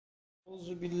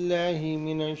أعوذ بالله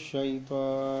من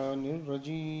الشيطان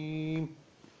الرجيم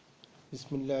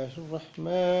بسم الله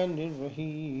الرحمن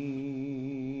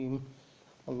الرحيم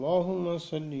اللهم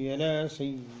صل على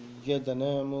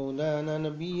سيدنا مولانا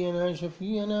نبينا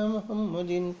شفينا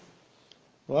محمد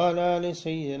وعلى آل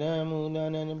سيدنا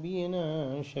مولانا نبينا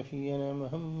شفينا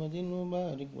محمد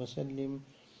وبارك وسلم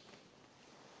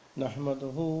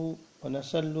نحمده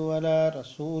ونصلي على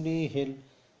رسوله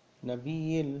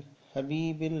النبي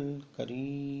الحبيب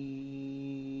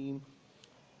الكريم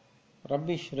رب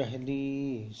اشرح لي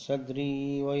صدري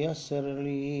ويسر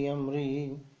لي أمري.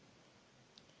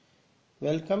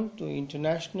 Welcome to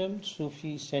International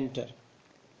Sufi Center.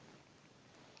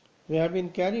 We have been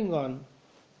carrying on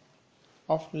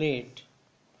of late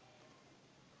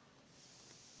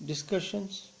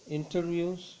discussions,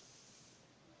 interviews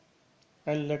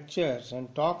and lectures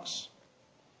and talks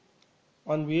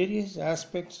on various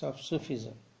aspects of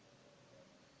Sufism.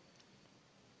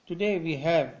 Today we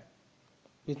have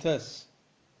with us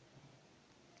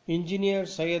Engineer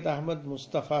Syed Ahmad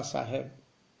Mustafa Sahib,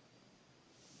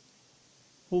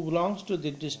 who belongs to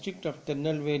the district of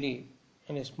Tirunelveli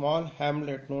in a small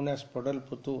hamlet known as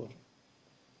Padalputtur,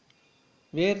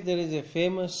 where there is a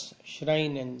famous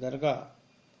shrine and dargah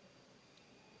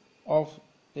of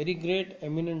very great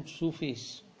eminent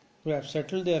Sufis who have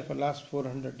settled there for the last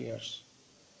 400 years.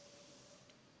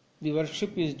 The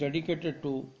worship is dedicated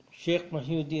to Sheikh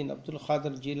Mahiuddin Abdul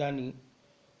Qadir Jilani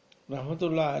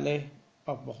Rahmatullah Alayh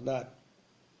of Baghdad,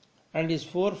 and his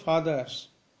forefathers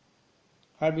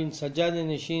have been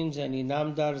Sajjad-e-Nishins and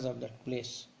Inamdars of that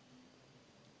place.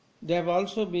 They have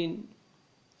also been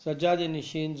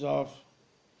Sajjad-e-Nishins of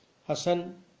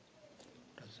Hassan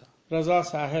Raza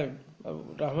Sahib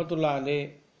Rahmatullah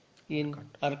Alayh in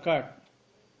Arcot,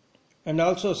 and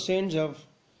also saints of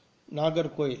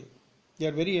Nagarkoil. They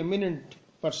are very eminent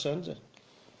persons.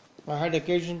 I had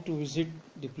occasion to visit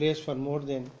the place for more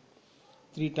than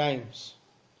 3 times,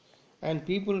 and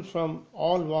people from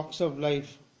all walks of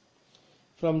life,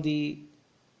 from the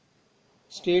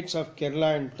states of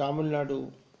Kerala and Tamil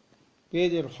Nadu, pay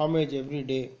their homage every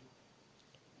day,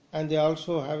 and they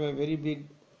also have a very big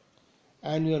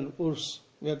annual urs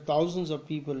where thousands of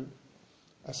people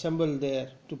assemble there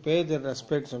to pay their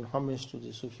respects and homage to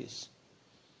the Sufis.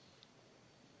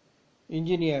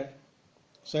 Engineer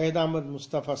Syed Ahmad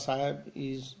Mustafa Sahib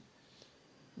is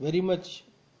very much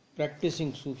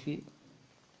practicing Sufi.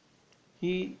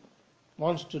 He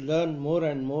wants to learn more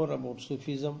and more about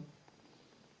Sufism,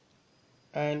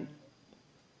 and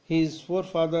his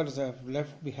forefathers have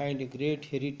left behind a great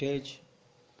heritage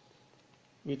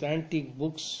with antique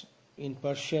books in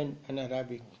Persian and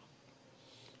Arabic.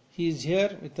 He is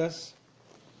here with us,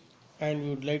 and we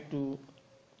would like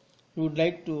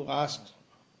to ask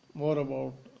more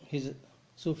about his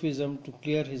Sufism to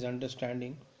clear his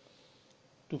understanding,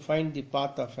 to find the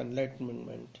path of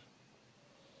enlightenment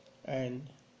and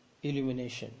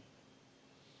illumination.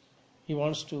 He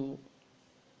wants to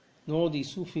know the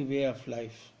Sufi way of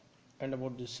life and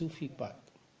about the Sufi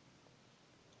path.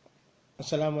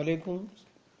 Assalamu alaikum.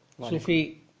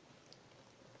 Sufi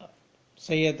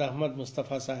Syed Ahmad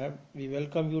Mustafa Sahib, we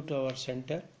welcome you to our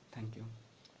center. Thank you.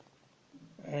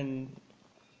 And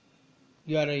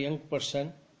you are a young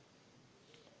person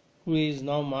who is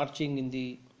now marching in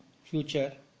the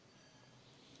future,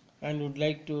 and would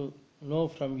like to know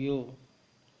from you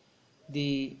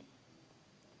the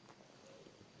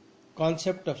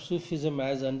concept of Sufism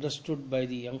as understood by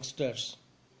the youngsters,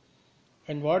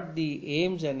 and what the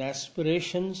aims and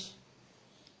aspirations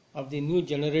of the new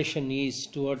generation is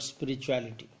towards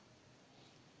spirituality.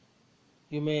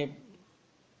 You may,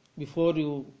 before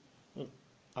you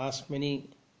ask many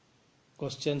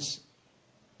questions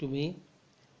to me,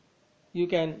 you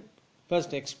can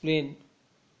first explain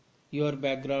your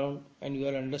background and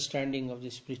your understanding of the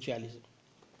spiritualism.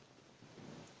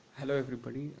 Hello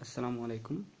everybody, Assalamu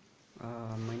alaikum.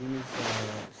 My name is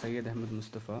Syed Ahmad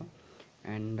Mustafa,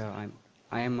 and I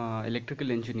am an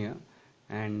electrical engineer,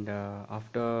 and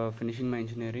after finishing my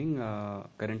engineering,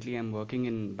 currently I am working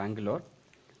in Bangalore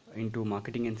into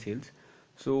marketing and sales.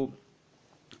 So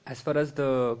as far as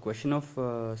the question of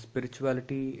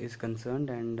spirituality is concerned,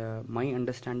 and my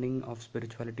understanding of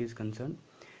spirituality is concerned,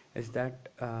 is that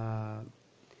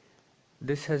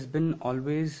this has been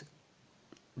always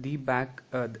the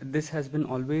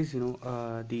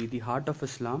heart of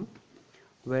Islam,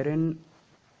 wherein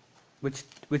which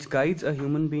guides a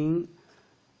human being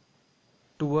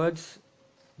towards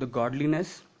the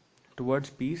godliness, towards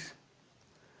peace,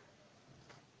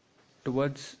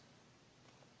 towards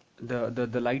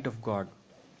the light of God.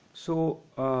 So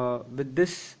with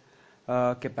this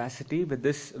capacity with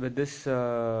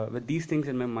these things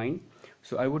in my mind.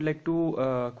 So I would like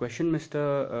to question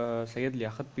Mr. Syed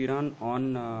Liaquat Peeran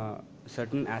on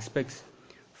certain aspects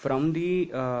from the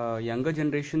younger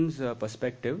generation's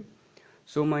perspective.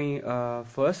 So my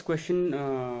first question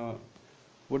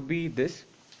would be this: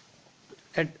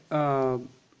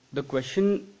 the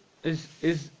question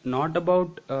is not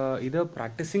about either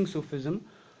practicing Sufism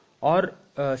or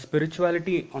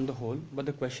spirituality on the whole, but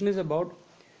the question is about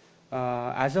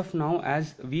as of now,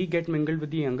 as we get mingled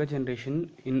with the younger generation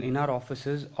in our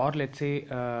offices, or let's say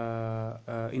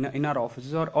in our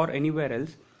offices or anywhere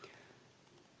else.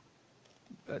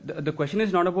 The question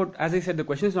is not about, as I said, the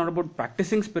question is not about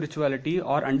practicing spirituality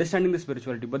or understanding the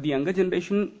spirituality, but the younger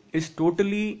generation is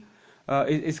totally,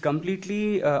 is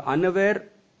completely unaware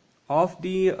of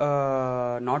the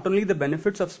not only the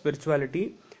benefits of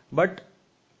spirituality, but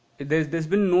there's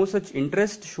been no such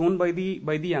interest shown by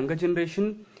the younger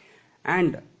generation.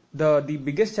 And the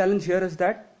biggest challenge here is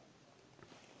that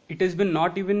it has been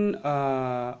not even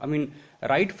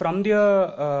right from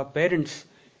their parents,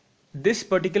 this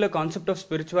particular concept of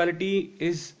spirituality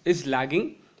is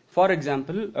lagging. For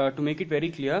example, to make it very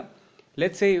clear,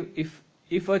 let's say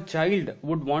if a child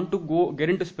would want to get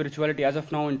into spirituality as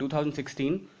of now in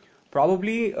 2016,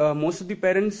 probably most of the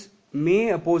parents may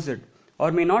oppose it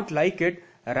or may not like it.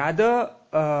 Rather,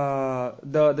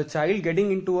 the child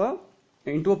getting into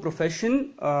a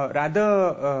profession,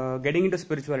 rather getting into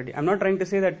spirituality. I'm not trying to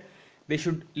say that they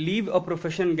should leave a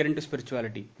profession and get into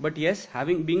spirituality, but yes,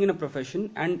 being in a profession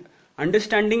and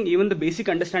understanding even the basic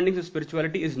understandings of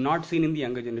spirituality is not seen in the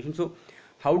younger generation. So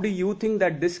how do you think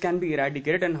that this can be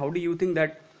eradicated, and how do you think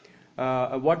that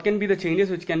what can be the changes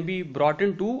which can be brought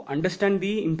in to understand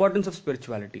the importance of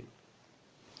spirituality,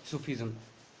 Sufism?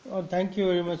 Thank you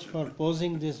very much for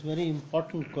posing this very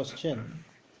important question.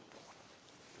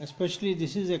 Especially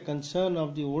this is a concern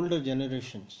of the older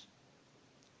generations.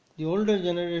 The older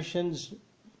generations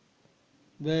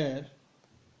were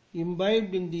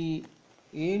imbibed in the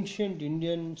ancient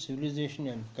Indian civilization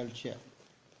and culture.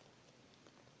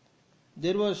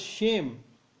 There was shame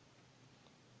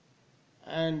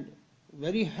and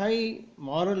very high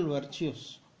moral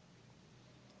virtues,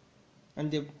 and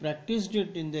they practiced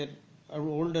it in their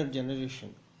older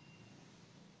generation.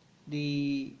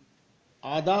 The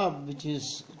adab which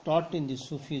is taught in the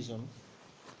Sufism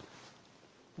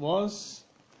was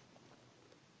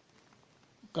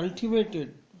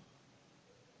cultivated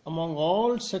among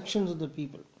all sections of the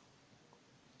people,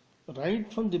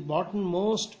 right from the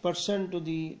bottommost person to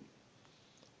the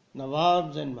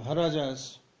Nawabs and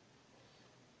Maharajas.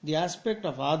 The aspect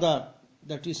of adab,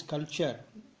 that is culture,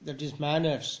 that is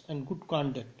manners and good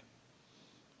conduct,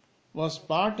 was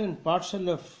part and parcel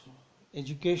of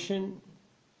education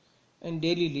and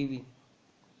daily living.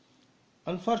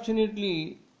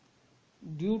 Unfortunately,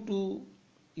 due to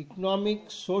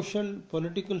economic, social,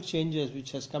 political changes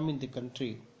which has come in the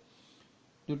country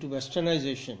due to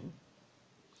westernization,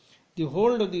 the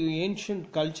whole of the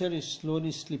ancient culture is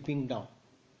slowly slipping down,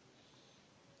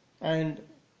 and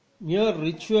mere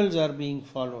rituals are being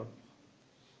followed,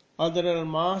 or there are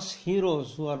mass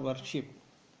heroes who are worshipped.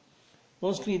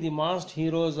 Mostly the masked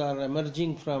heroes are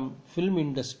emerging from film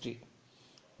industry,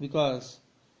 because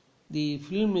the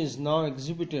film is now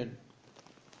exhibited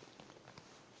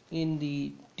in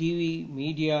the TV,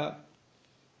 media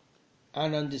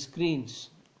and on the screens,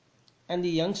 and the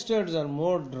youngsters are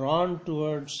more drawn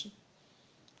towards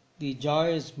the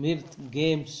joyous mirth,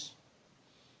 games,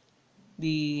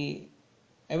 the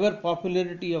ever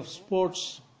popularity of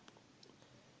sports,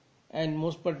 and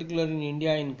most particularly in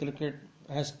India in cricket,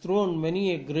 has thrown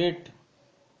many a great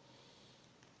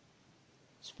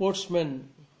sportsmen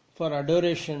for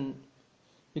adoration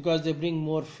because they bring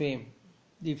more fame.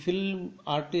 The film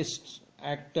artists,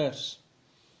 actors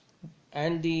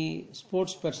and the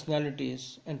sports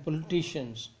personalities and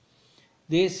politicians,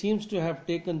 they seems to have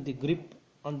taken the grip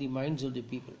on the minds of the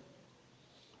people.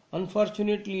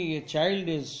 Unfortunately, a child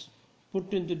is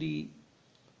put into the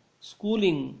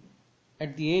schooling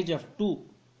at the age of 2,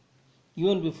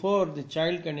 even before the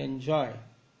child can enjoy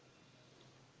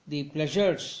the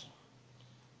pleasures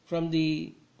from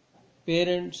the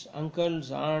parents,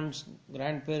 uncles, aunts,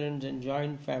 grandparents and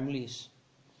joint families.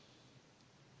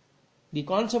 The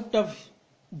concept of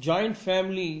joint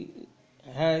family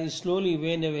has slowly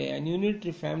waned away, and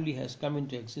unitary family has come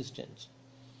into existence.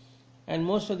 And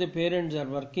most of the parents are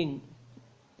working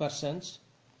persons.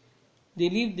 They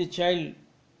leave the child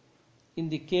in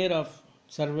the care of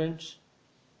servants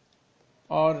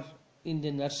or in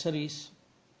the nurseries,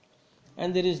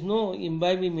 and there is no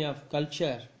imbibing of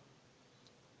culture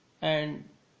and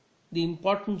the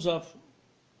importance of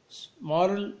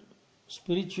moral,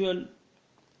 spiritual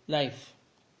life.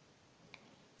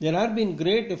 There have been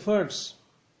great efforts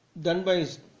done by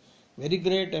very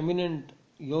great eminent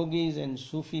yogis and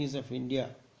Sufis of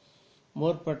India,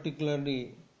 more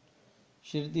particularly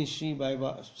Shirdi Sri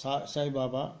Sai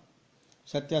Baba,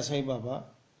 Satya Sai Baba,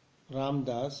 Ram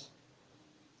Das,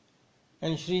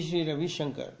 and Sri Sri Ravi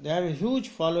Shankar. They have a huge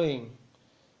following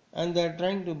and they are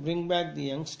trying to bring back the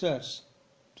youngsters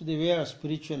to the way of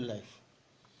spiritual life.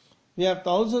 We have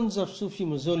thousands of Sufi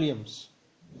mausoleums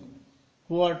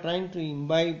who are trying to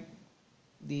imbibe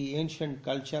the ancient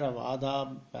culture of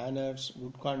adab, manners,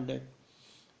 good conduct,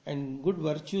 and good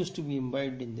virtues to be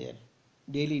imbibed in their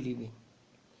daily living.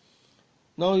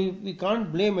 Now, we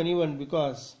can't blame anyone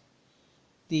because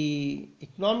the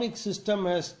economic system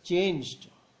has changed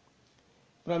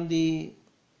from the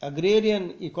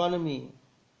agrarian economy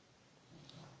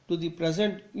to the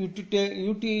present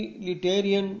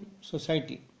utilitarian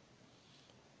society.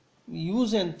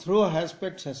 Use and throw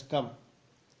aspects has come,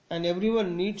 and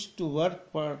everyone needs to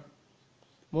work for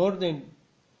more than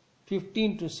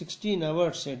 15 to 16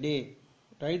 hours a day,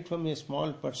 right from a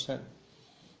small person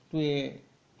to a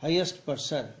highest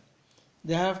person.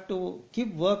 They have to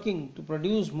keep working to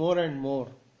produce more and more.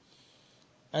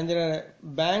 And there are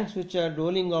banks which are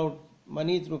doling out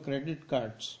money through credit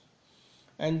cards.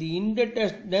 And the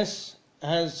indebtedness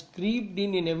has creeped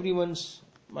in everyone's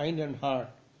mind and heart.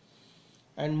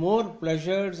 And more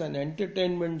pleasures and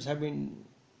entertainments have been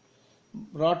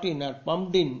brought in or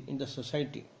pumped in the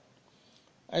society.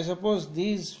 I suppose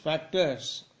these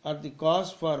factors are the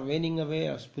cause for waning away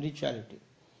of spirituality.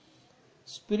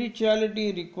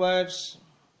 Spirituality requires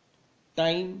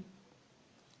time,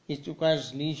 it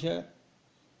requires leisure,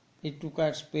 it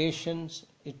requires patience,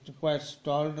 it requires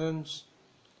tolerance,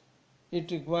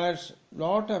 it requires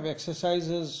lot of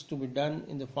exercises to be done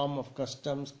in the form of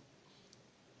customs,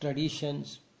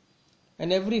 traditions,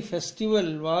 and every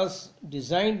festival was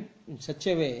designed in such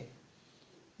a way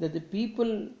that the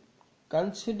people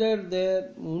consider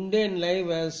their mundane life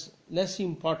as less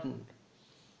important,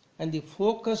 and the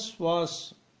focus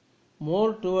was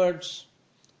more towards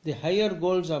the higher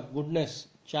goals of goodness,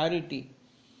 charity,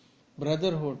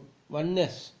 brotherhood,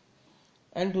 oneness,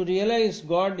 and to realize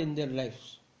God in their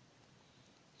lives.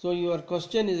 So your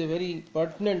question is a very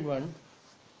pertinent one,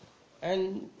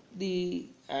 and the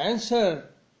answer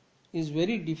is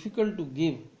very difficult to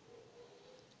give.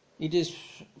 It is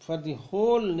for the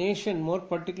whole nation, more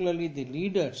particularly the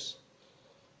leaders,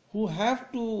 who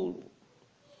have to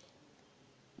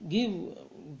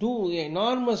do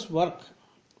enormous work.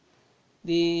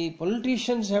 The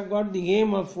politicians have got the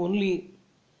aim of only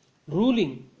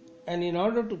ruling, and in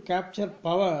order to capture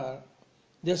power,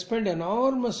 they spend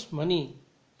enormous money,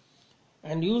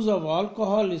 and use of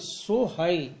alcohol is so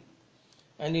high,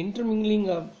 and intermingling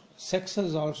of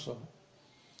sexes also,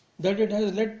 that it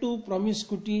has led to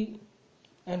promiscuity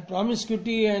and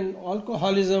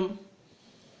alcoholism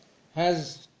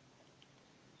has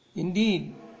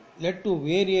indeed led to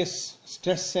various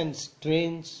stress and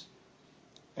strains,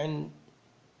 and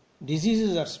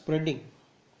diseases are spreading.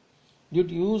 Due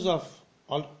to use of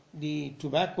the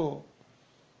tobacco,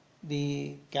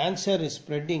 the cancer is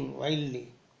spreading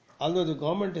wildly. Although the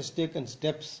government has taken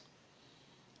steps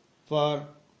for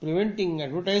preventing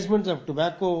advertisements of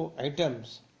tobacco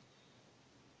items,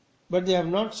 but they have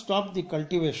not stopped the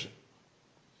cultivation.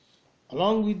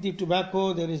 Along with the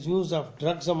tobacco, there is use of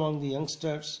drugs among the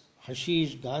youngsters,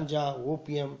 hashish, ganja,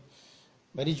 opium,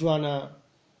 marijuana,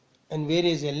 and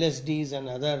various LSDs and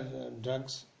other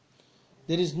drugs.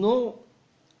 There is no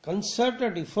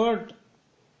concerted effort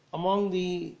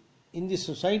in the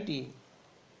society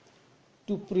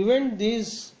to prevent the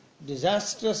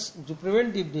disastrous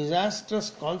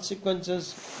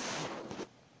consequences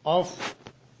of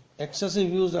excessive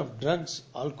use of drugs,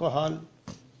 alcohol,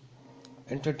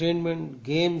 entertainment,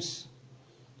 games.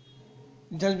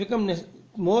 It has become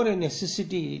more a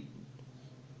necessity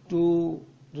to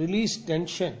release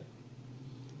tension,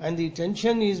 and the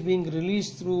tension is being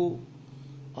released through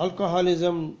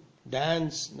alcoholism,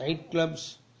 dance,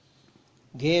 nightclubs,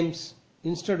 games,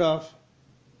 instead of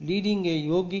leading a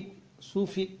yogic,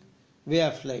 Sufic way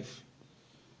of life.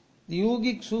 The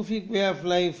yogic, Sufic way of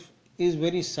life is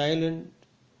very silent,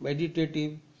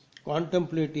 meditative,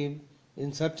 contemplative,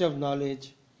 in search of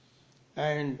knowledge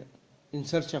and in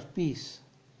search of peace.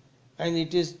 And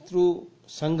it is through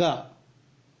Sangha,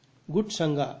 good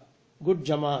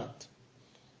Jamaat,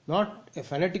 not a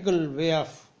fanatical way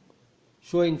of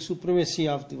showing supremacy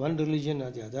of the one religion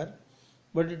or the other,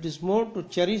 but it is more to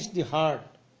cherish the heart,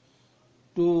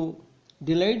 to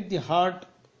delight the heart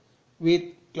with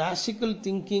classical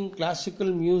thinking,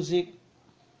 classical music,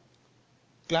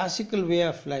 classical way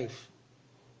of life,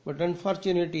 but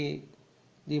unfortunately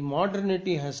the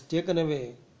modernity has taken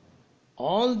away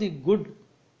all the good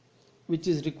which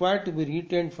is required to be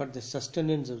retained for the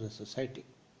sustenance of the society.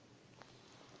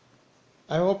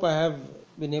 I hope I have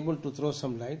been able to throw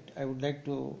some light. I would like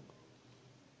to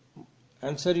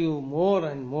answer you more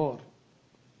and more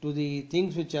to the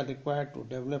things which are required to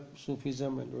develop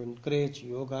Sufism and to encourage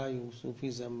yoga,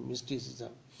 Sufism,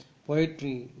 mysticism,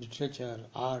 poetry, literature,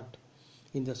 art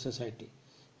in the society.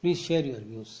 Please share your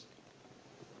views.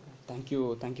 Thank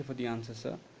you for the answer,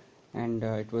 sir. And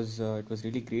it was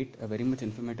really great, very much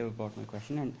informative about my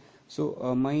question. And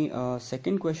so my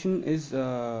second question is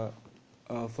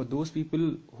for those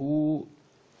people who,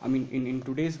 I mean, in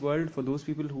today's world, for those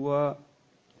people who are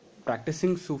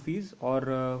practicing Sufis or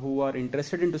who are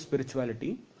interested into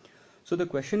spirituality. So the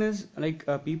question is, like,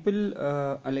 people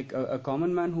like a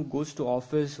common man who goes to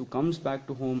office, who comes back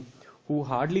to home, who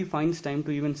hardly finds time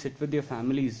to even sit with their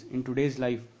families in today's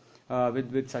life,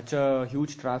 with such a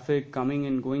huge traffic coming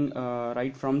and going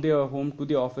right from their home to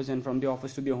the office and from the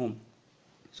office to their home.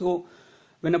 So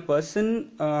when a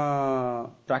person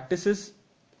practices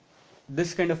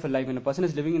this kind of a life, when a person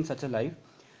is living in such a life,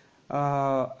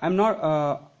 I'm not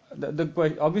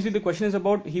obviously the question is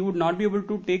about he would not be able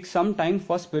to take some time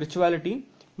for spirituality.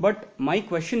 But my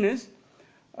question is,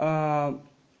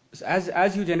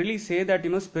 as you generally say that, you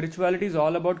know, spirituality is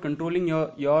all about controlling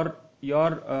your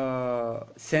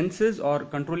senses or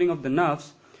controlling of the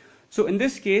nerves. So in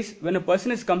this case, when a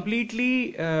person is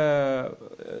completely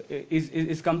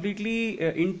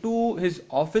into his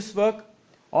office work,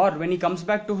 or when he comes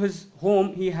back to his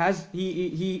home, he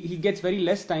gets very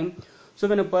less time. So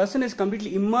when a person is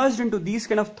completely immersed into these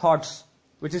kind of thoughts,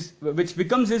 which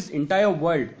becomes his entire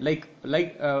world, like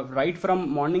right from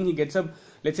morning he gets up,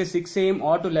 let's say 6 a.m.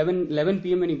 or to 11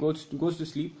 p.m. when he goes to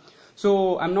sleep.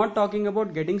 So I'm not talking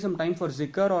about getting some time for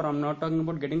zikr, or I'm not talking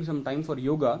about getting some time for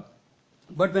yoga,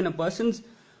 but when a person's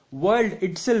world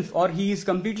itself, or he is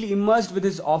completely immersed with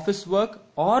his office work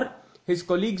or his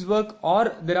colleagues' work,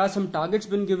 or there are some targets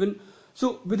been given.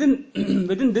 So within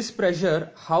this pressure,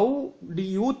 how do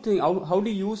you think? How do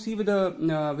you see with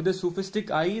a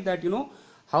Sufistic eye that, you know,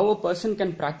 how a person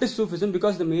can practice Sufism?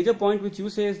 Because the major point which you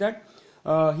say is that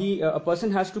a person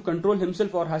has to control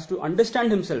himself or has to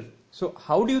understand himself. So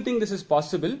how do you think this is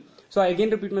possible? So I again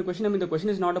repeat my question. I mean, the question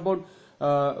is not about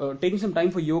taking some time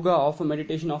for yoga or for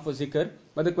meditation or for zikr,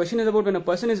 but the question is about when a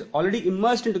person is already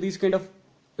immersed into these kind of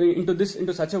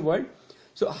into such a world.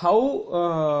 So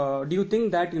how do you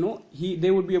think that, you know,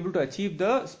 they would be able to achieve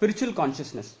the spiritual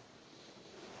consciousness?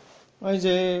 It's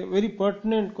a very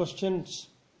pertinent question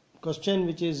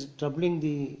which is troubling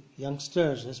the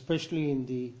youngsters, especially in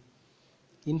the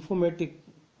informatic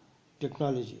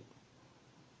technology,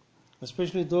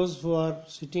 especially those who are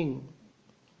sitting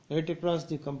right across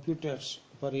the computers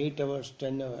for 8 hours,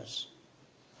 10 hours.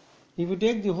 If you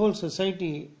take the whole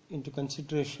society into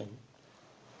consideration,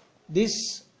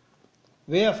 this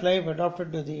way of life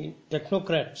adopted by the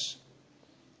technocrats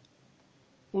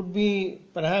would be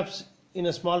perhaps in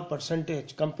a small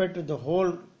percentage compared to the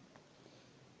whole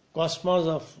cosmos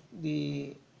of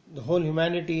the whole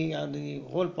humanity and the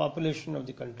whole population of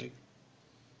the country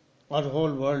or the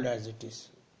whole world as it is.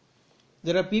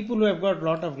 There are people who have got a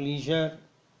lot of leisure.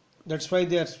 That's why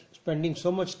they are spending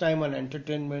so much time on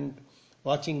entertainment,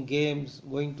 watching games,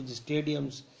 going to the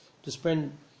stadiums to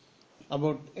spend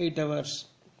about 8 hours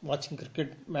watching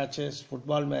cricket matches,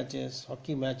 football matches,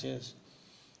 hockey matches,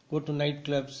 go to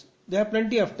nightclubs. They have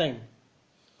plenty of time.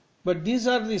 But these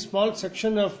are the small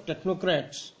section of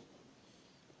technocrats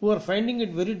who are finding it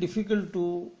very difficult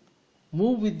to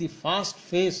move with the fast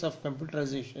pace of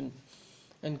computerization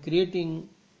and creating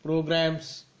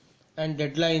programs and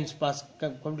deadlines,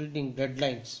 completing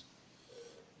deadlines.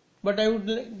 But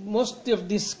most of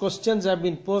these questions have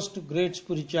been posed to great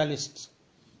spiritualists,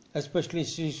 especially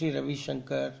Sri Ravi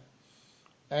Shankar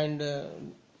and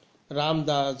Ram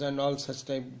Das and all such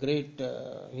type great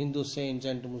Hindu saints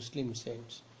and Muslim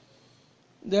saints.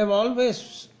 They have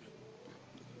always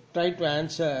tried to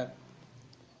answer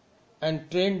and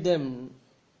trained them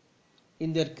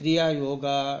in their Kriya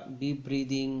Yoga, deep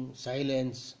breathing,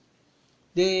 silence.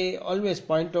 They always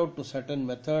point out to certain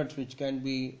methods which can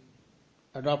be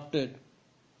adopted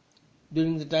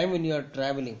during the time when you are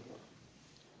traveling.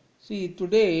 See,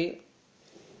 today,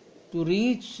 to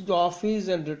reach the office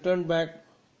and return back,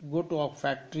 go to our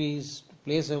factories,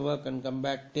 place of work and come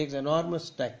back takes enormous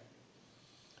time.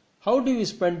 How do we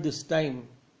spend this time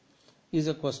is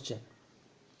a question.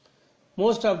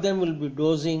 Most of them will be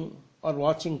dozing or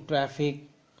watching traffic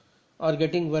or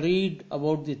getting worried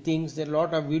about the things. There are a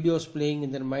lot of videos playing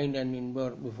in their mind and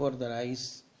before their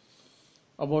eyes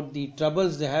about the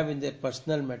troubles they have in their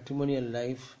personal matrimonial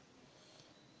life,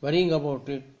 worrying about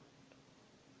it,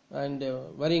 and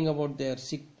worrying about their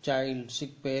sick child,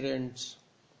 sick parents,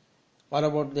 or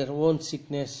about their own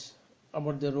sickness,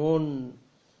 about their own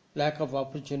lack of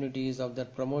opportunities, of their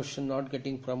promotion, not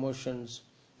getting promotions,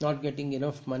 not getting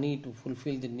enough money to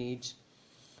fulfill the needs.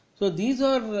 So these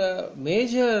are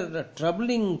major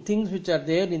troubling things which are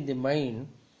there in the mind,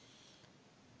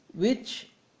 which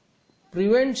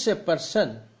prevents a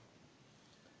person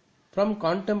from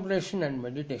contemplation and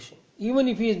meditation. Even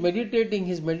if he is meditating,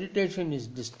 his meditation is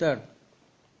disturbed.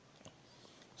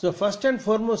 So first and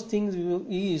foremost thing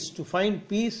is to find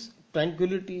peace,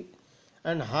 tranquility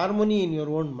and harmony in your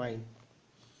own mind,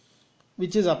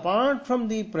 which is apart from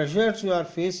the pressures you are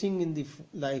facing in the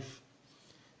life.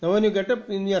 Now when you get up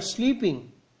and you are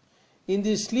sleeping, in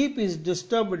the sleep is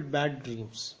disturbed with bad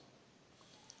dreams,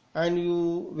 and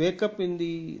you wake up in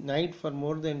the night for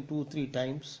more than 2-3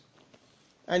 times,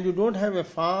 and you don't have a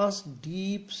fast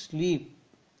deep sleep,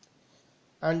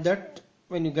 and that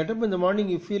when you get up in the morning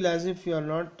you feel as if you are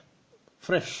not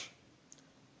fresh.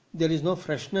 There is no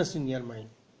freshness in your mind.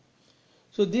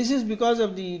 So this is because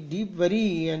of the deep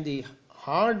worry and the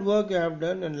hard work you have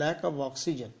done and lack of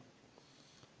oxygen.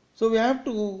 So we have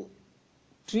to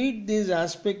treat this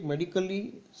aspect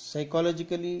medically,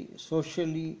 psychologically,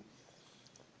 socially,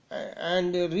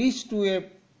 and reach to a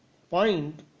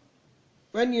point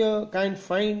when you can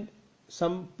find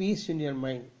some peace in your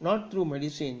mind, not through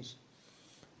medicines,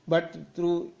 but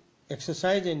through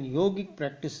exercise and yogic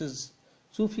practices,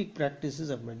 Sufi practices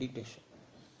of meditation.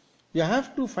 You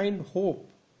have to find hope,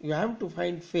 you have to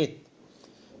find faith.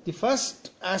 The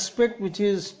first aspect which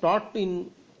is taught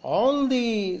in all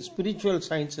the spiritual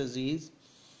sciences is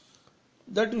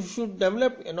that you should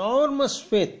develop enormous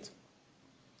faith.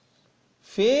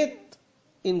 Faith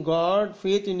in God,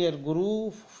 faith in your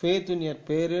Guru, faith in your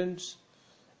parents,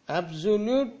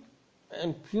 absolute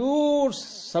and pure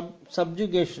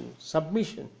subjugation,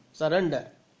 submission, surrender.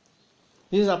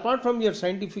 This is apart from your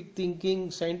scientific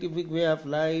thinking, scientific way of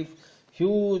life,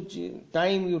 huge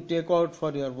time you take out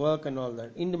for your work and all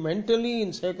that.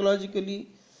 Mentally, psychologically,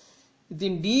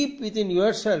 deep within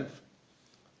yourself,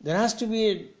 there has to be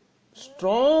a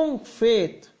strong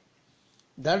faith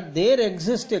that there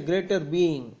exists a greater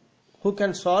being who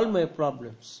can solve my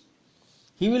problems.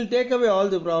 He will take away all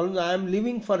the problems. I am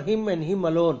living for him and him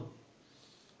alone.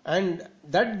 And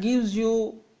that gives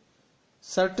you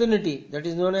certainty, that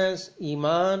is known as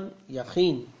Iman,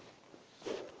 Yaqeen.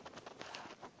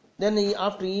 Then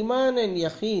after Iman and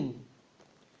Yaqeen,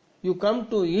 you come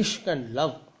to Ishq and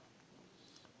love.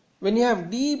 When you have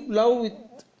deep love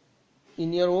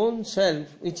in your own self,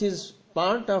 which is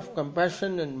part of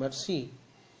compassion and mercy,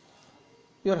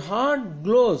 your heart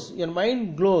glows, your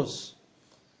mind glows,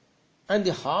 and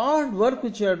the hard work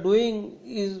which you are doing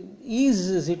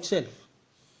eases itself.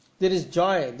 There is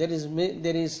joy, there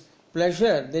is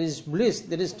pleasure, there is bliss,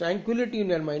 there is tranquility in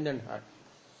your mind and heart.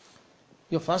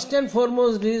 Your first and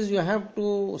foremost is you have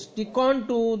to stick on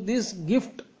to this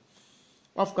gift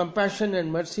of compassion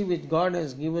and mercy which God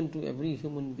has given to every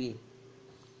human being.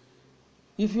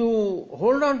 If you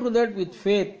hold on to that with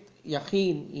faith,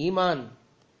 Yaqeen, Iman,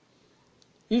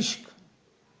 Ishq,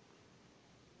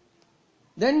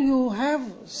 then you have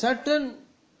certain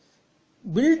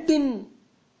built-in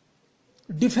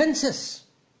defenses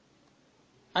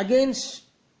against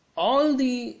all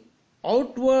the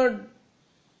outward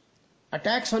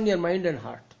attacks on your mind and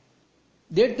heart.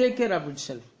 They take care of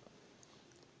itself.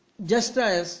 Just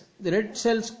as the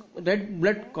red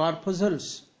blood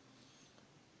corpuscles,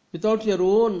 without your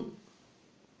own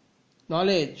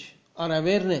knowledge or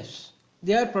awareness,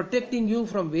 they are protecting you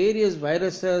from various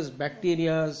viruses,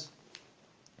 bacteria,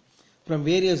 from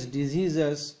various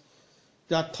diseases.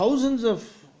 There are thousands of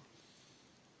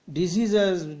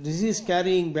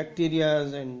disease-carrying bacteria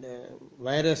and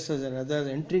viruses and others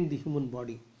entering the human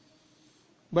body.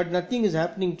 But nothing is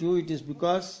happening to you. It is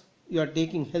because you are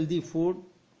taking healthy food,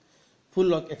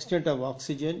 full of extent of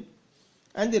oxygen.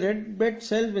 And the red blood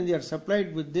cells, when they are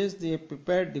supplied with this, they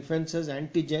prepare defenses,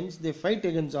 antigens, they fight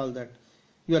against all that.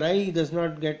 Your eye does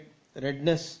not get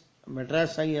redness,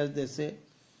 madras eye as they say.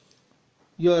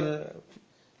 Your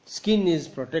skin is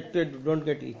protected, you don't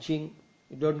get itching,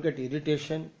 you don't get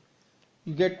irritation,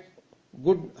 you get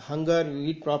good hunger, you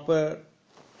eat proper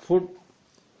food,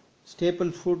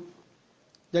 staple food,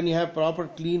 then you have proper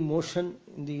clean motion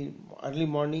in the early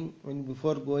morning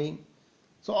before going.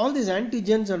 So all these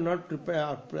antigens are not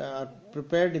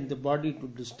prepared in the body to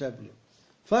disturb you.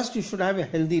 First you should have a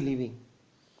healthy living.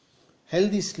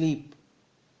 healthy sleep,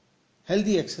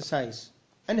 healthy exercise,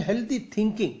 and healthy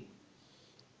thinking.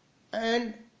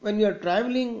 And when you are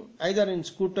traveling either in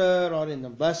scooter or in a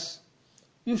bus,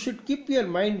 you should keep your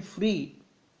mind free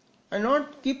and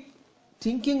not keep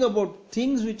thinking about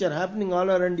things which are happening all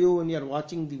around you when you are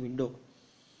watching the window.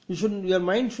 Your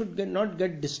mind should not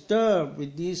get disturbed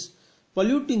with these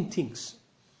polluting things.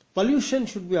 Pollution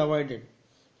should be avoided,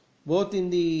 both in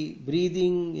the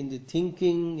breathing, in the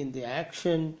thinking, in the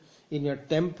action, in your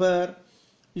temper.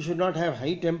 You should not have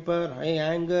high temper, high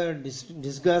anger,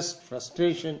 disgust,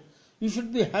 frustration. You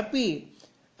should be happy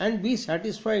and be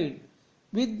satisfied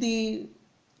with the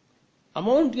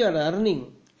amount you are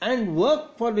earning and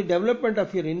work for the development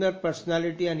of your inner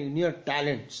personality and inner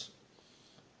talents.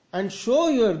 And show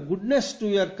your goodness to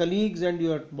your colleagues and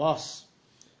your boss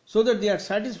so that they are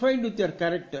satisfied with your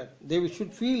character. They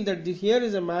should feel that here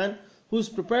is a man who is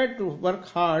prepared to work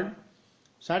hard,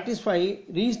 satisfy,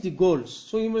 reach the goals.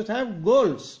 So you must have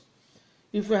goals.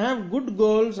 If you have good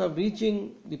goals of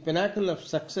reaching the pinnacle of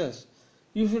success,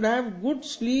 you should have good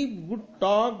sleep, good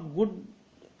talk, good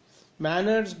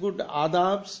manners, good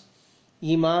adabs,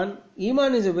 iman.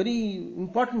 Iman is a very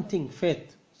important thing,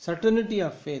 faith, certainty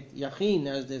of faith, yaqeen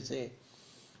as they say.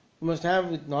 You must have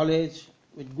with knowledge,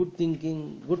 with good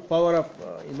thinking, good power of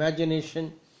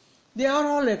imagination. They are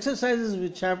all exercises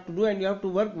which you have to do, and you have to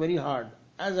work very hard.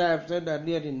 As I have said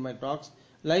earlier in my talks,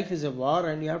 life is a war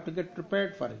and you have to get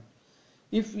prepared for it.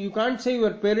 If you can't say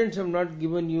your parents have not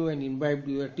given you and imbibed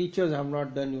you, your teachers have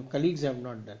not done, your colleagues have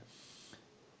not done.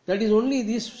 That is only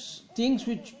these things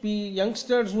which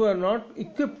youngsters who are not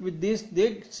equipped with this,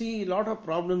 they see a lot of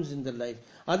problems in their life.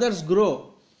 Others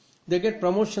grow, they get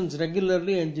promotions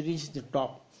regularly and they reach the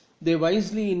top. They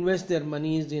wisely invest their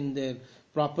monies in their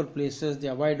proper places, they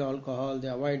avoid alcohol, they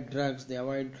avoid drugs, they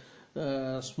avoid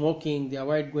smoking, they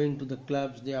avoid going to the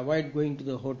clubs, they avoid going to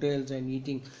the hotels and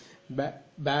eating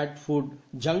bad food,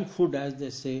 junk food as they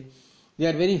say. They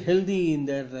are very healthy in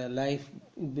their life,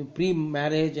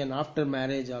 pre-marriage and after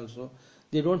marriage also.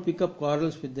 They don't pick up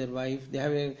quarrels with their wife. They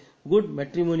have a good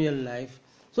matrimonial life.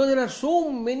 So there are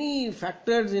so many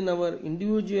factors in our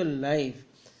individual life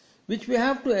which we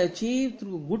have to achieve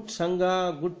through good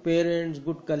sangha, good parents,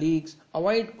 good colleagues,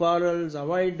 avoid quarrels,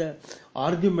 avoid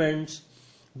arguments,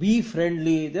 be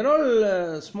friendly. They're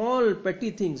all small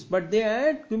petty things, but they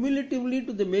add cumulatively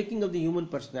to the making of the human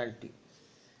personality.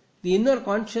 The inner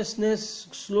consciousness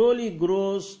slowly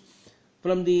grows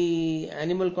from the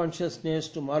animal consciousness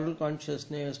to moral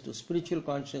consciousness to spiritual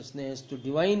consciousness to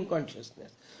divine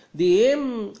consciousness. The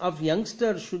aim of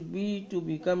youngsters should be to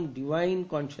become divine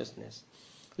consciousness.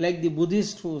 Like the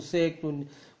Buddhists who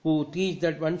teach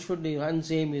that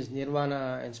one's aim is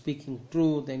nirvana and speaking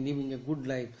truth and living a good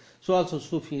life. So also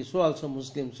Sufis, so also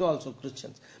Muslims, so also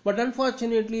Christians. But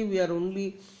unfortunately we are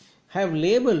only have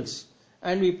labels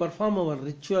and we perform our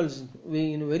rituals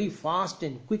in a very fast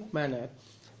and quick manner.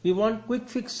 We want quick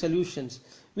fix solutions,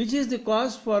 which is the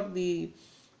cause for the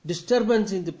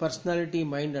disturbance in the personality,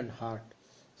 mind and heart.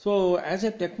 So as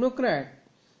a technocrat,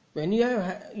 when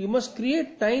you must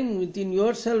create time within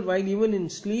yourself while even in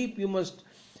sleep you must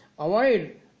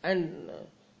avoid and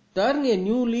turn a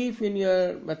new leaf in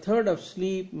your method of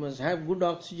sleep. You must have good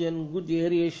oxygen, good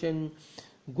aeration,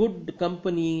 good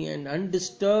company and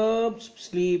undisturbed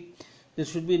sleep. There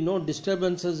should be no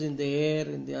disturbances in the air,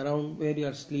 around where you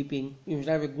are sleeping. You should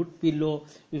have a good pillow.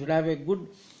 You should have a good,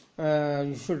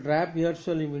 you should wrap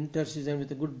yourself in winter season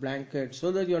with a good blanket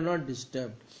so that you are not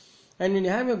disturbed. And when you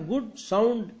have a good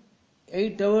sound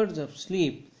 8 hours of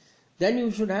sleep, then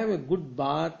you should have a good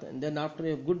bath, and then after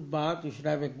a good bath you should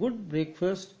have a good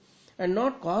breakfast and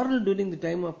not quarrel during the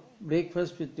time of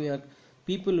breakfast with your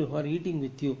people who are eating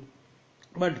with you,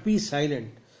 but be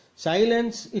silent.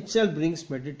 Silence itself brings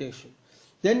meditation.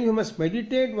 Then you must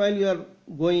meditate while you are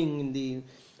going in the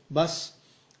bus,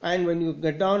 and when you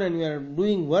get down and you are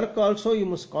doing work also, you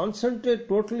must concentrate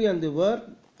totally on the work.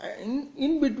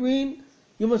 In between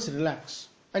you must relax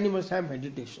and you must have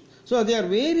meditation. So there are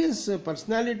various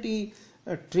personality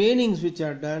trainings which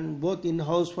are done both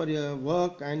in-house for your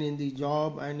work and in the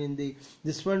job and in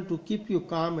this one to keep you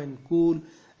calm and cool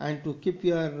and to keep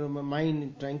your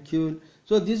mind tranquil.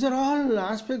 So these are all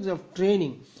aspects of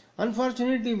training.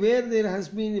 Unfortunately, where there has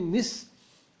been a miss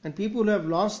and people have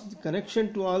lost the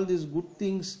connection to all these good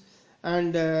things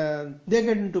and they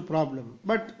get into problem.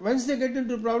 But once they get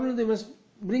into problem, they must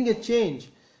bring a change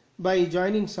by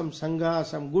joining some sangha,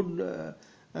 some good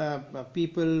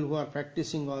people who are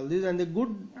practicing all this, and the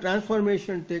good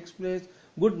transformation takes place,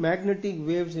 good magnetic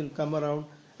waves will come around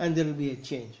and there will be a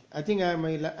change. I think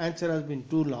my answer has been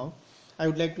too long. I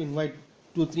would like to invite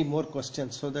 2-3 more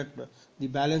questions so that the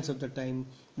balance of the time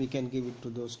we can give it to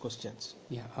those questions.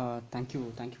 Yeah, thank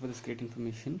you for this great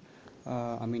information.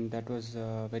 I mean, that was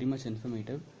very much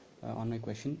informative on my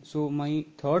question. So my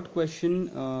third question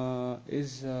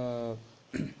is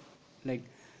like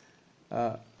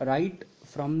right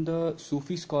from the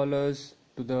Sufi scholars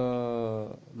to the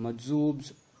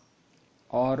Majzoobs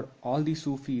or all the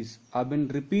Sufis have been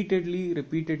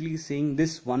repeatedly saying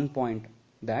this one point,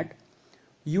 that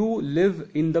you live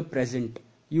in the present.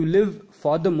 You live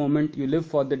for the moment, you live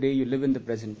for the day, you live in the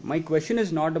present. My question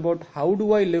is not about how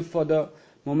do I live for the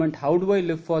moment, how do I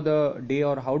live for the day,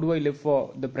 or how do I live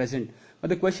for the present. But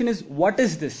the question is, what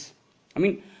is this? I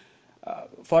mean,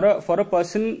 for a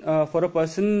person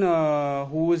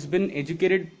who has been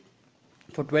educated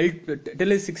for 12 till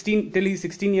he's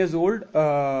 16 years old,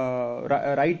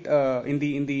 right, in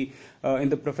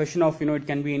the profession of, it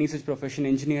can be any such profession,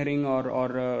 engineering or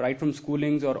right from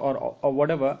schoolings or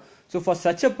whatever. So for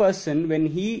such a person, when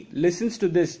he listens to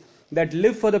this, that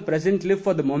live for the present, live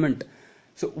for the moment,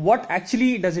 so what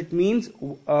actually does it mean,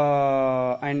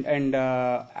 and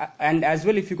as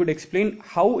well, if you could explain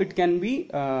how it can be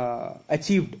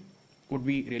achieved, would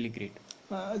be really great.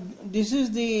 This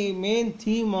is the main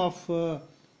theme of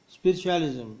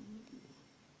spiritualism.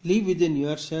 Live within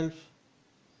yourself,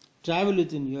 travel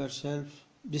within yourself,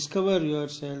 discover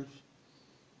yourself,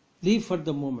 live for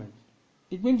the moment.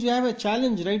 It means you have a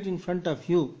challenge right in front of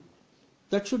you.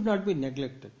 That should not be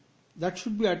neglected. That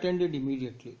should be attended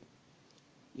immediately.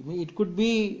 It could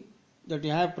be that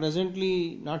you have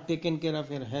presently not taken care of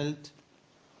your health,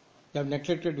 you have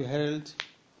neglected your health,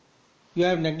 you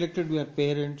have neglected your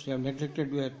parents, you have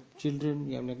neglected your children,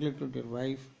 you have neglected your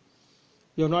wife,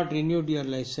 you have not renewed your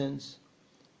license,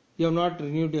 you have not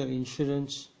renewed your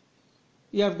insurance,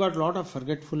 you have got a lot of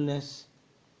forgetfulness,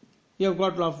 you have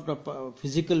got a lot of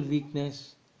physical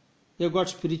weakness, you have got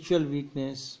spiritual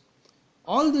weakness.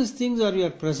 All these things are your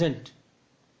present.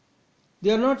 They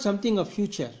are not something of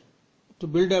future. To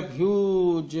build up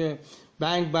huge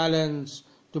bank balance,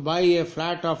 to buy a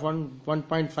flat of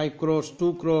 1.5 crores,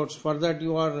 2 crores, for that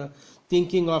you are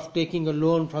thinking of taking a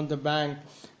loan from the bank.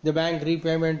 The bank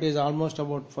repayment is almost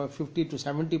about 50 to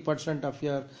 70% of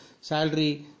your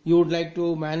salary. You would like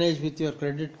to manage with your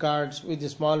credit cards, with the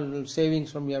small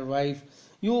savings from your wife.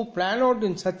 You plan out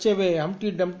in such a way. Humpty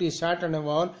Dumpty sat on a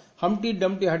wall. Humpty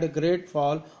Dumpty had a great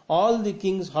fall. All the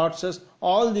king's horses,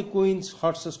 all the queen's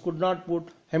horses could not put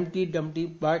Humpty Dumpty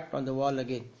back on the wall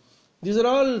again. These are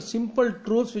all simple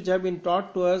truths which have been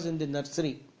taught to us in the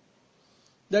nursery.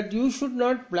 That you should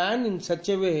not plan in such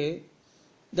a way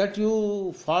that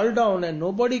you fall down and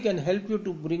nobody can help you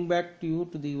to bring back to you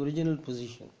to the original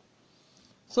position.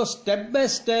 So step by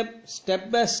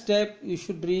step, you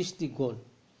should reach the goal.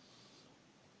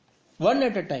 One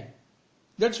at a time.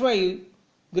 That's why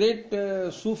great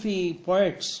Sufi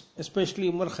poets, especially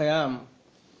Umar Khayyam,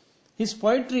 his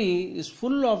poetry is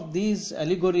full of these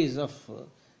allegories of,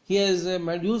 he has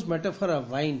used metaphor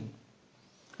of wine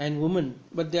and woman,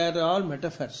 but they are all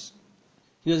metaphors.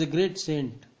 He was a great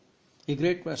saint, a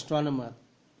great astronomer,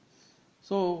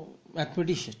 so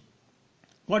mathematician.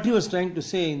 What he was trying to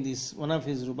say in this, one of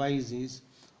his rubais is,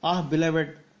 ah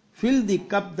beloved, fill the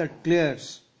cup that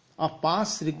clears of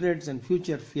past regrets and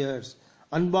future fears,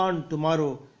 unborn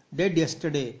tomorrow, dead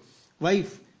yesterday,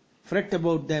 wife, fret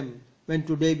about them when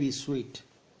today be sweet.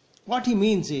 What he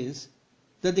means is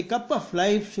that the cup of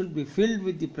life should be filled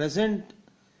with the present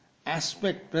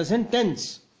aspect, present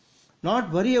tense.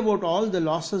 Not worry about all the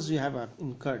losses you have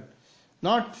incurred.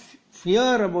 Not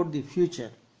fear about the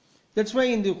future. That's why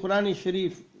in the Quran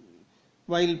Sharif,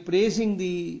 while praising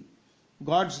the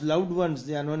God's loved ones,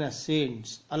 they are known as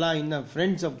saints. Allah inna,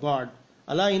 friends of God.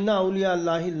 Allah inna awliya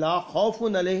Allahi la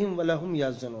khawfun alayhim wa lahum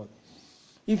yahzanun.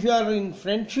 If you are in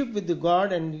friendship with the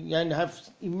God and have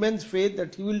immense faith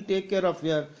that He will take care of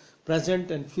your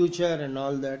present and future and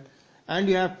all that, and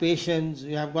you have patience,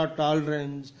 you have got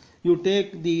tolerance, you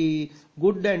take the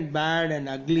good and bad and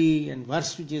ugly and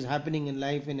worst which is happening in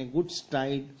life in a good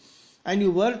stride, and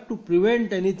you work to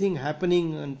prevent anything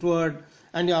happening untoward,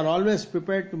 and you are always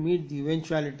prepared to meet the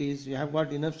eventualities. You have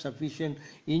got enough sufficient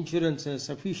insurances,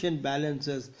 sufficient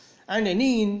balances, and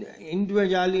any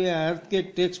individuality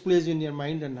earthquake takes place in your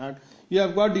mind and heart, you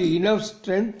have got enough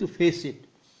strength to face it.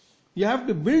 You have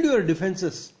to build your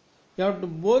defenses. You have to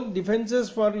both defenses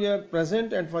for your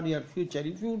present and for your future.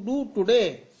 If you do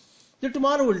today, the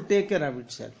tomorrow will take care of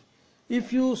itself.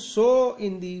 If you sow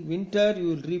in the winter, you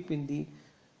will reap in the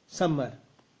summer.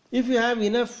 If you have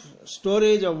enough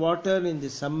storage of water in the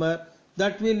summer,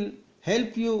 that will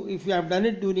help you. If you have done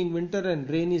it during winter and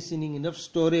rainy season, enough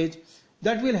storage,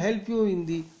 that will help you in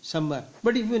the summer.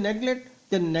 But if you neglect,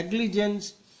 then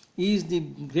negligence is the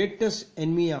greatest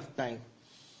enemy of time.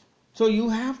 So you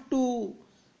have to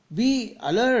be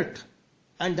alert,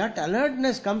 and that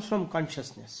alertness comes from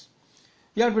consciousness.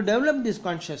 You have to develop this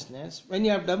consciousness. When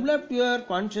you have developed your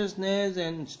consciousness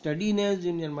and steadiness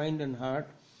in your mind and heart,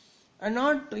 and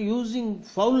not using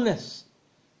foulness,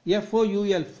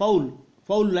 F-O-U-L,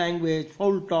 foul language,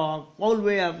 foul talk, foul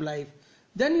way of life,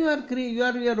 then you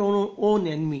are your own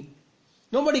enemy.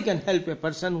 Nobody can help a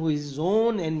person who is his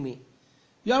own enemy.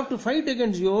 You have to fight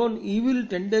against your own evil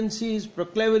tendencies,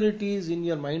 proclivities in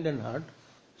your mind and heart,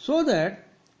 so that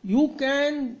you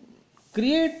can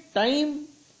create time.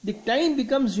 The time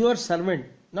becomes your servant,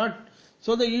 not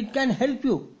so that it can help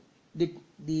you. The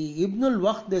Ibnul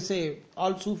Waqt, they say,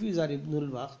 all Sufis are Ibnul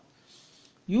Waqt.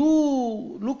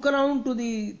 You look around to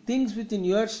the things within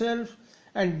yourself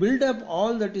and build up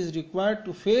all that is required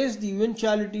to face the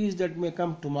eventualities that may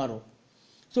come tomorrow.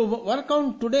 So work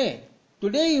on today.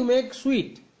 Today you make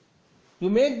sweet. You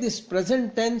make this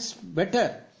present tense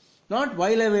better, not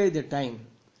while away the time.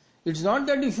 It's not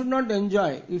that you should not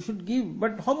enjoy, you should give,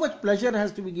 but how much pleasure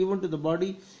has to be given to the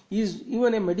body is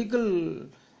even a medical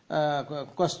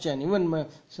question. Even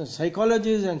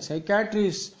psychologists and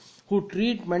psychiatrists who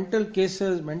treat mental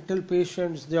cases, mental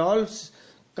patients, they all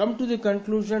come to the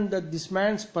conclusion that this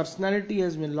man's personality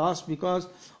has been lost because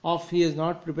of he is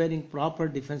not preparing proper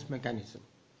defense mechanism.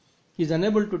 He is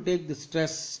unable to take the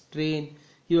stress, strain.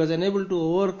 He was unable to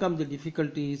overcome the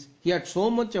difficulties. He had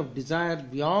so much of desire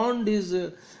beyond his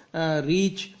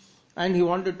reach, and he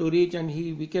wanted to reach, and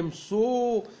he became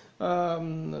so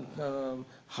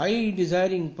high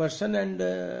desiring person, and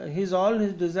all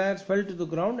his desires fell to the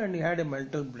ground, and he had a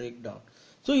mental breakdown.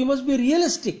 So you must be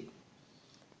realistic,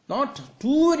 not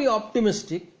too very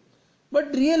optimistic,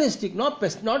 but realistic, not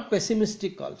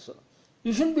pessimistic also.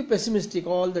 You shouldn't be pessimistic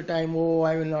all the time. Oh,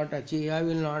 I will not achieve, I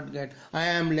will not get, I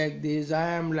am like this, I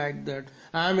am like that,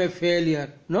 I am a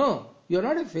failure. No, you are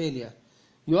not a failure.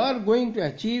 You are going to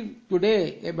achieve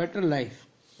today a better life.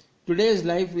 Today's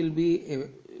life will be a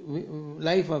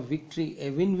life of victory, a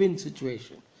win-win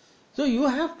situation. So you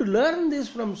have to learn this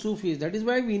from Sufis. That is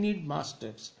why we need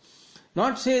masters.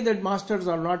 Not say that masters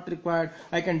are not required.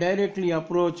 I can directly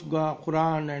approach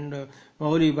Quran and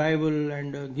Holy Bible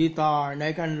and Gita, and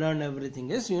I can learn everything.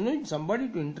 Yes, you need somebody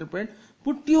to interpret,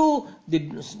 put you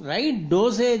the right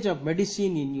dosage of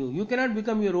medicine in you. You cannot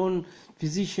become your own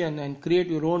physician and create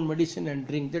your own medicine and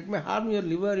drink. That may harm your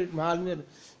liver, it may harm your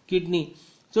kidney.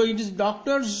 So it is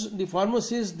doctors, the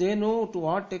pharmacists, they know to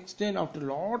what extent, after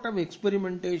a lot of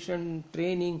experimentation,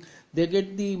 training, they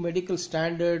get the medical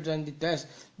standards and the test.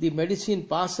 The medicine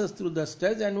passes through the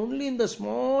test, and only in the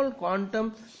small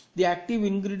quantum the active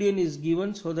ingredient is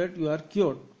given so that you are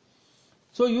cured.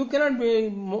 So you cannot be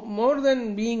more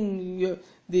than being your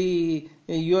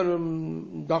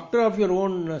doctor of your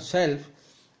own self,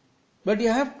 but you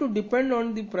have to depend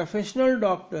on the professional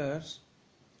doctors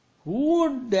who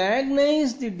would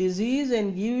diagnose the disease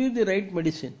and give you the right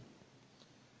medicine.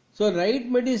 So right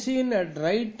medicine at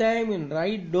right time in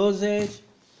right dosage,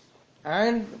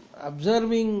 and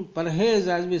observing parhez,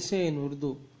 as we say in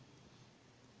Urdu.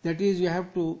 That is, you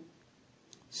have to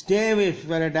stay away. If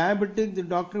you are a diabetic, the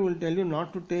doctor will tell you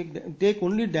not to take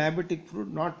only diabetic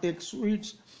fruit, not take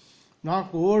sweets, not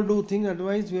overdo things,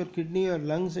 otherwise your kidney, your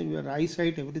lungs and your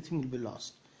eyesight, everything will be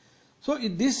lost. So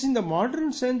this, in the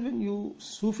modern sense, when you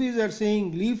Sufis are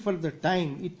saying live for the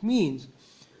time, it means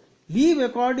live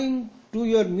according to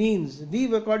your means,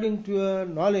 live according to your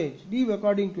knowledge, live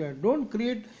according to your, don't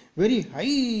create very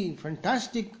high,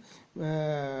 fantastic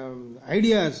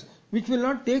ideas which will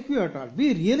not take you at all.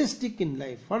 Be realistic in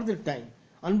life for the time.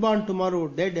 Unborn tomorrow,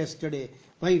 dead yesterday.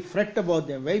 Why fret about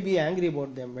them? Why be angry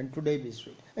about them when today be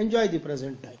sweet? Enjoy the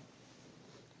present time.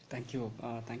 Thank you.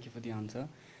 Thank you for the answer.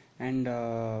 And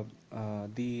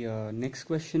the next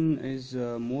question is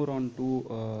more on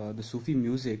to the Sufi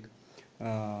music.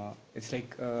 It's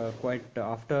like quite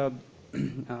after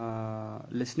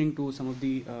listening to some of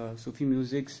the Sufi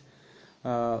musics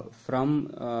from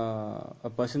a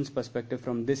person's perspective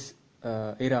from this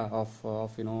era of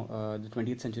the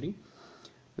 20th century.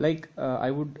 Like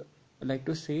I would like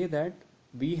to say that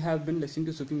we have been listening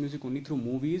to Sufi music only through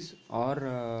movies,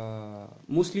 or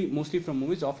mostly from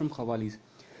movies or from Khawalis.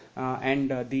 And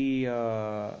the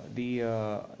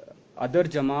other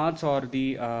Jamaats or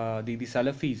the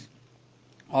Salafis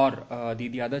or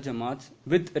the other Jamaats,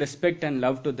 with respect and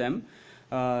love to them,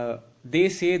 they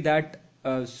say that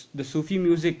the Sufi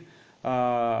music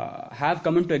have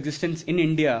come into existence in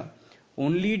India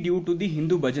only due to the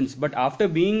Hindu bhajans. But after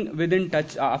being in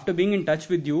touch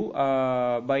with you,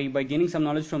 by gaining some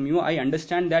knowledge from you, I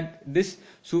understand that this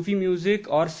Sufi music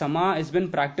or Sama has been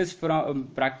practiced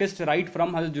right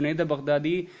from Hazrat Junaid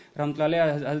al-Baghdadi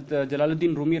rahmatullahi, Hazrat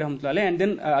Jalaluddin Rumi rahmatullahi, and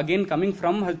then again coming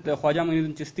from Hazrat Khwaja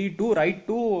Muinuddin Chishti to right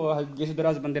to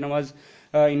Jesudharaz Bande Nawaz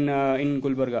in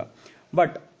Gulbarga.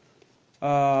 But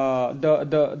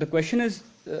the question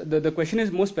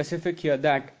is more specific here,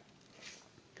 that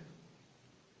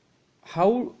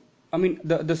how, I mean,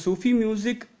 the Sufi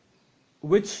music,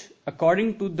 which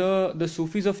according to the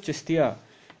Sufis of Chistiya,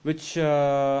 which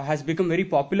has become very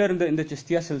popular in the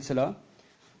Chistiya silsila,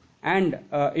 and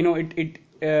it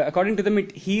according to them,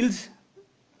 it heals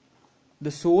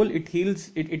the soul, it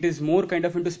is more kind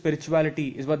of into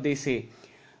spirituality, is what they say.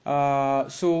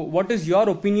 So what is your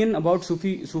opinion about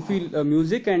Sufi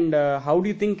music, and how do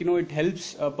you think it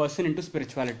helps a person into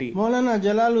spirituality? Maulana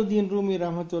Jalaluddin Rumi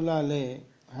rahmatullah alayh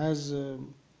has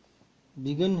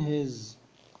begun his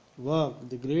work,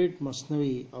 the great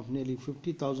Masnavi of nearly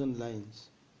 50,000 lines,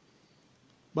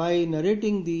 by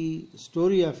narrating the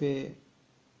story of a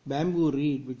bamboo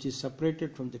reed which is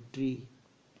separated from the tree,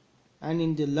 and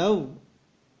in the love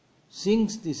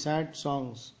sings the sad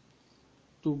songs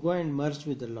to go and merge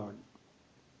with the Lord.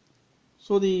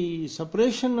 So the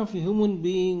separation of a human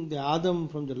being, the Adam,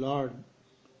 from the Lord,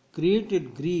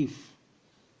 created grief,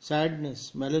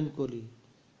 sadness, melancholy,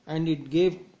 and it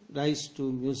gave rise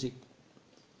to music.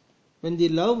 When the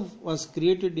love was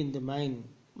created in the mind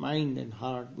and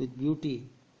heart with beauty,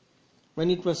 when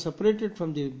it was separated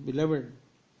from the beloved,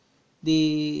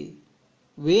 the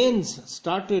veins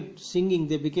started singing,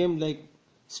 they became like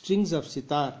strings of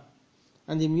sitar,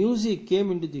 and the music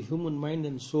came into the human mind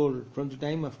and soul from the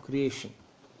time of creation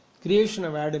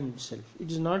of Adam itself.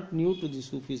 It is not new to the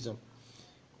Sufism.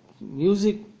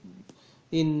 Music,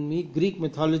 in Greek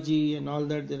mythology and all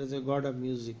that, there is a god of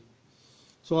music.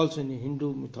 So also in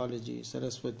Hindu mythology,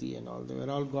 Saraswati and all, they were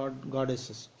all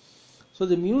goddesses. So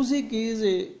the music is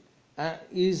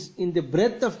in the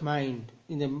breath of mind,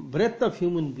 in the breath of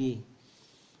human being.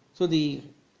 So it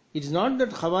is not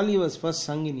that Qawwali was first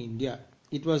sung in India.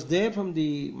 It was there from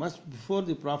much before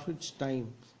the Prophet's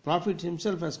time. Prophet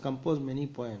himself has composed many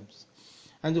poems.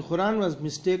 And the Quran was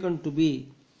mistaken to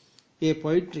be a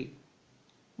poetry,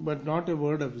 but not a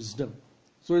word of wisdom.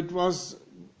 So it was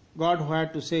God who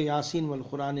had to say, Yasin wal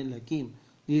Quran al Hakim.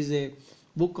 This is a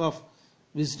book of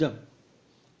wisdom.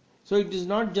 So it is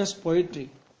not just poetry.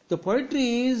 The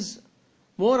poetry is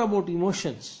more about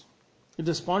emotions. It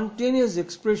is spontaneous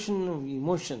expression of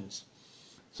emotions.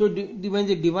 So when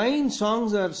the divine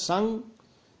songs are sung,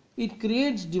 it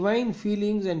creates divine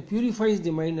feelings and purifies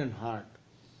the mind and heart.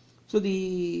 So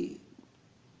the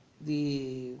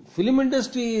film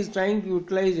industry is trying to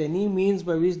utilize any means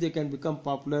by which they can become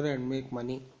popular and make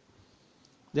money.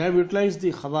 They have utilized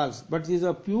the khawals, but these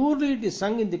are purely, it is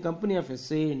sung in the company of a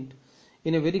saint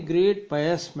in a very great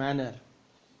pious manner.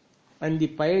 And the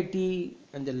piety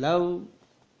and the love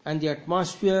and the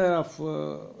atmosphere of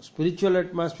spiritual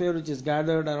atmosphere which is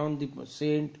gathered around the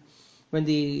saint, when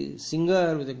the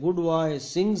singer with a good voice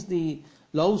sings the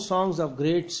love songs of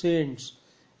great saints,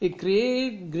 a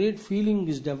great feeling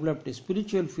is developed, a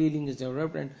spiritual feeling is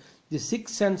developed, and the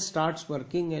sixth sense starts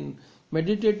working, and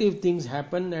meditative things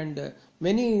happen, and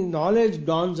many knowledge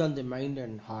dawns on the mind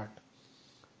and heart.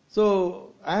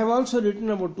 So I have also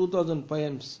written about 2,000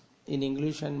 poems in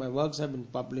English, and my works have been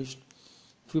published,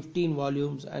 15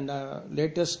 volumes, and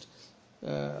latest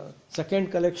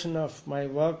second collection of my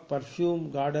work, Perfume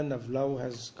Garden of Love,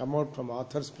 has come out from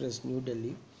Authors Press, New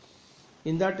Delhi.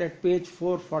 In that, at page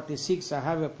 446, I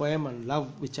have a poem on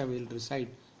love which I will recite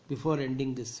before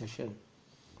ending this session.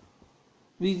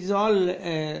 It is all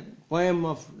a poem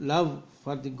of love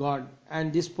for the God,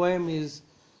 and this poem is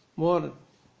more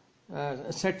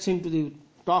sets into the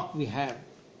talk we have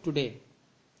today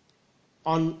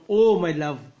on "Oh my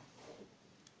love,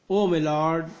 oh my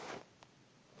Lord,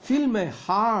 fill my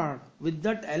heart with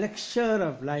that elixir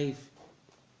of life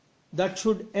that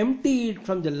should empty it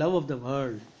from the love of the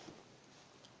world.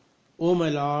 Oh my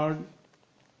Lord,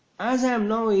 as I am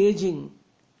now aging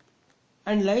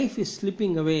and life is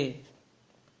slipping away,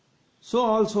 so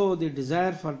also the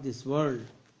desire for this world.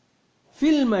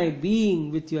 Fill my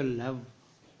being with your love.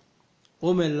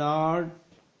 O my Lord,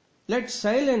 let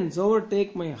silence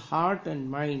overtake my heart and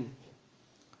mind.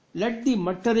 Let the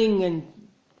muttering and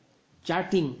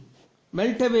chatting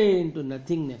melt away into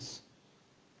nothingness.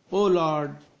 O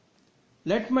Lord,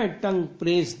 let my tongue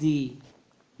praise Thee,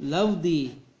 love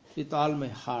Thee with all my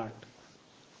heart.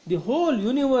 The whole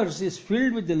universe is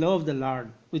filled with the love of the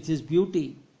Lord, with His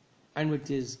beauty and with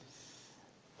His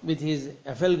with his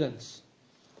effulgence.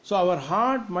 So our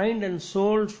heart, mind and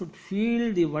soul should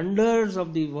feel the wonders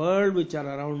of the world which are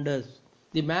around us,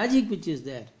 the magic which is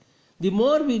there. The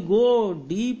more we go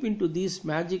deep into this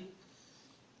magic,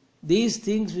 these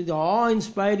things, with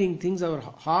awe-inspiring things, our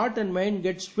heart and mind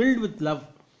gets filled with love.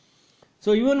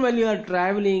 So even when you are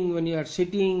traveling, when you are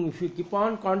sitting, if you keep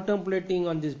on contemplating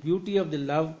on this beauty of the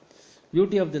love,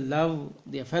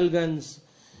 the effulgence,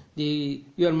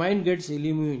 your mind gets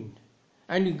illumined.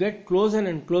 And you get closer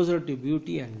and closer to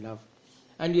beauty and love.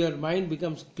 And your mind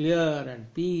becomes clear,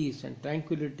 and peace and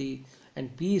tranquility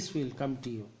and peace will come to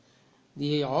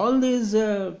you. All these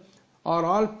are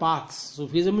all paths.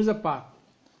 Sufism is a path.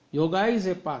 Yoga is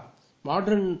a path.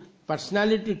 Modern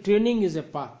personality training is a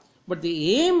path. But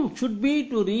the aim should be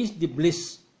to reach the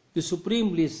bliss, the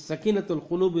supreme bliss, Sakinatul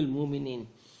Qulubil Mu'minin.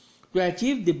 To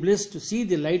achieve the bliss, to see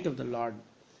the light of the Lord.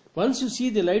 Once you see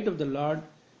the light of the Lord,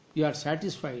 you are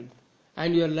satisfied.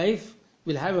 And your life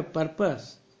will have a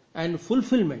purpose and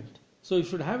fulfillment. So you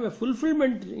should have a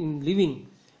fulfillment in living.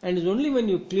 And it's only when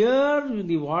you clear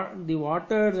the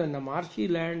waters and the marshy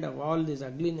land of all this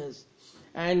ugliness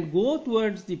and go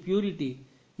towards the purity,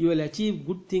 you will achieve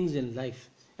good things in life.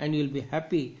 And you will be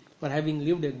happy for having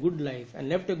lived a good life and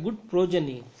left a good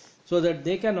progeny so that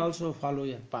they can also follow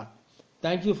your path.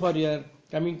 Thank you for your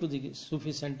coming to the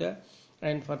Sufi Center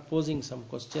and for posing some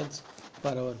questions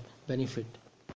for our benefit.